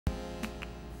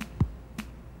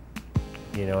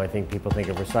You know, I think people think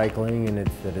of recycling and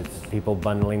it's people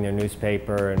bundling their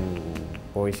newspaper and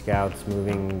Boy Scouts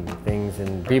moving things,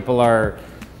 and people are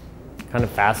kind of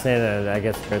fascinated and I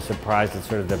guess they're surprised at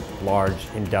sort of the large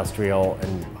industrial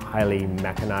and highly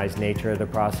mechanized nature of the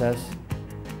process.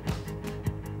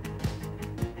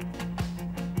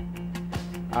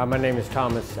 My name is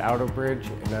Thomas Outerbridge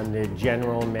and I'm the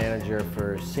General Manager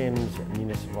for Sims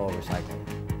Municipal Recycling.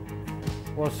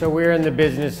 Well, so we're in the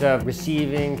business of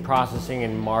receiving, processing,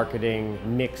 and marketing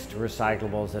mixed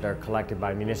recyclables that are collected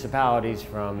by municipalities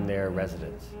from their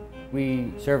residents.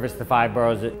 We service the 5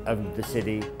 boroughs of the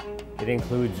city. It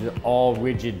includes all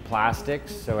rigid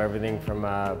plastics, so everything from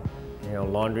a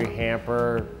laundry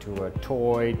hamper to a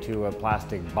toy to a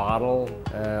plastic bottle,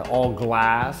 all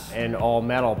glass and all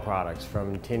metal products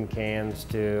from tin cans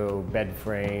to bed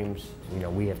frames.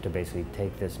 We have to basically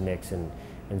take this mix and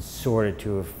sort it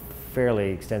to a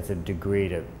fairly extensive degree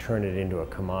to turn it into a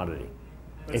commodity.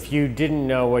 If you didn't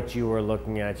know what you were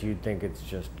looking at, you'd think it's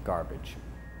just garbage.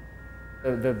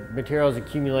 The material is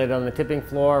accumulated on the tipping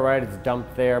floor, right? It's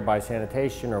dumped there by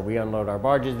sanitation, or we unload our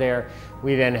barges there.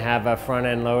 We then have a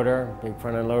front-end loader, big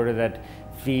front-end loader that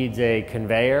feeds a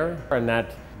conveyor, and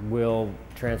that will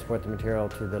transport the material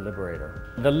to the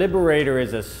Liberator. The Liberator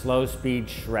is a slow-speed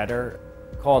shredder.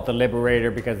 Call it the Liberator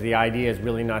because the idea is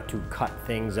really not to cut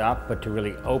things up, but to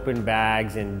really open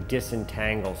bags and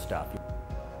disentangle stuff.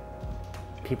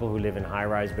 People who live in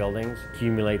high-rise buildings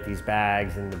accumulate these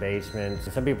bags in the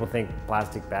basements. Some people think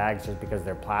plastic bags, just because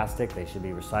they're plastic, they should be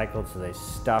recycled, so they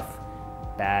stuff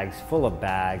bags full of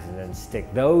bags and then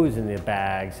stick those in the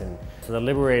bags. And so the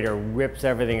Liberator rips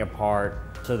everything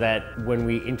apart so that when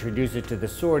we introduce it to the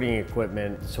sorting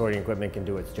equipment can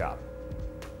do its job.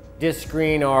 Disc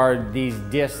screen are these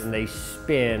discs, and they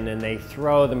spin and they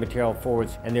throw the material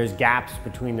forwards, and there's gaps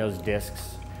between those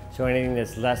discs. So anything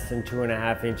that's less than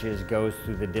 2.5 inches goes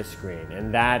through the disc screen,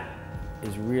 and that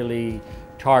is really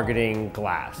targeting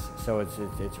glass. So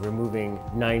it's removing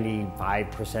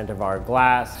 95% of our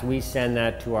glass. We send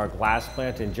that to our glass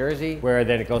plant in Jersey, where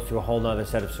then it goes through a whole nother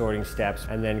set of sorting steps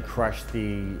and then crush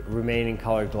the remaining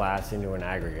colored glass into an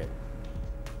aggregate.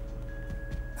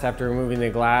 After removing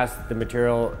the glass, the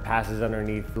material passes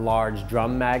underneath large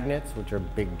drum magnets, which are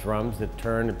big drums that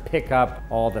turn and pick up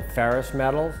all the ferrous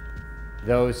metals.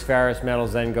 Those ferrous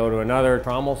metals then go to another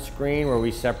trommel screen where we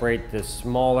separate the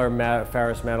smaller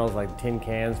ferrous metals like tin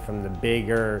cans from the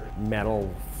bigger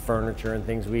metal furniture and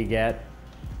things we get.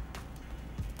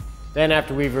 Then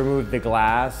after we've removed the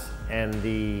glass and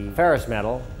the ferrous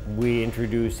metal, we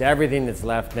introduce everything that's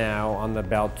left now on the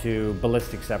belt to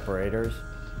ballistic separators.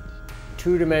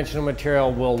 Two-dimensional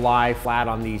material will lie flat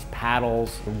on these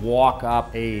paddles, walk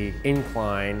up an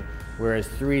incline, whereas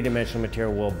three-dimensional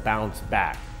material will bounce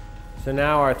back. So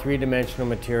now our three-dimensional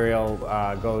material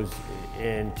goes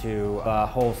into a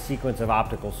whole sequence of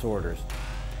optical sorters.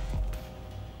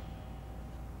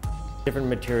 Different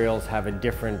materials have a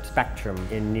different spectrum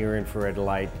in near-infrared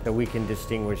light, so we can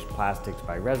distinguish plastics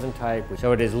by resin type.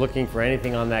 So it is looking for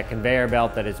anything on that conveyor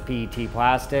belt that is PET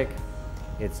plastic.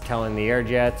 It's telling the air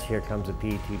jets, here comes a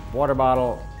PET water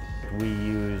bottle. We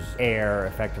use air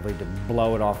effectively to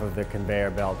blow it off of the conveyor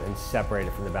belt and separate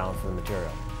it from the balance of the material.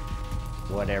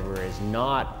 Whatever is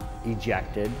not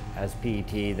ejected as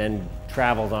PET then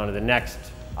travels on to the next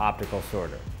optical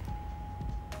sorter.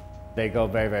 They go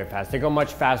very, very fast. They go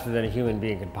much faster than a human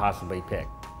being could possibly pick.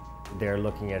 They're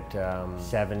looking at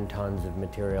 7 tons of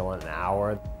material an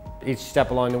hour. Each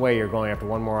step along the way, you're going after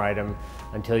one more item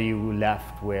until you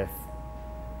left with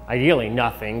ideally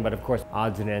nothing, but of course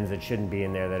odds and ends that shouldn't be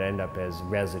in there that end up as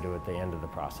residue at the end of the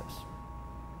process.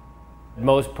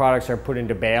 Most products are put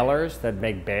into balers that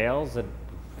make bales that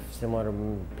similar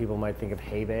to people might think of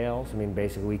hay bales. I mean,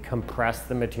 basically we compress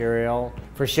the material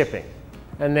for shipping.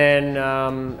 And then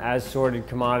as sorted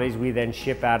commodities, we then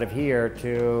ship out of here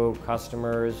to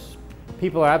customers.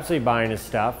 People are absolutely buying this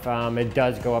stuff. It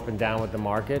does go up and down with the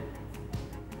market.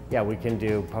 Yeah, we can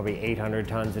do probably 800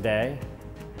 tons a day.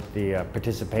 The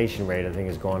participation rate, I think,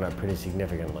 has gone up pretty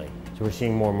significantly. So we're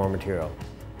seeing more and more material.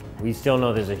 We still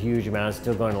know there's a huge amount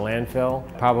still going to landfill.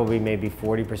 Probably maybe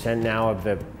 40% now of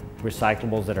the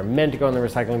recyclables that are meant to go in the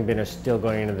recycling bin are still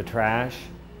going into the trash.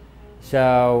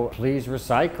 So please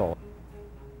recycle.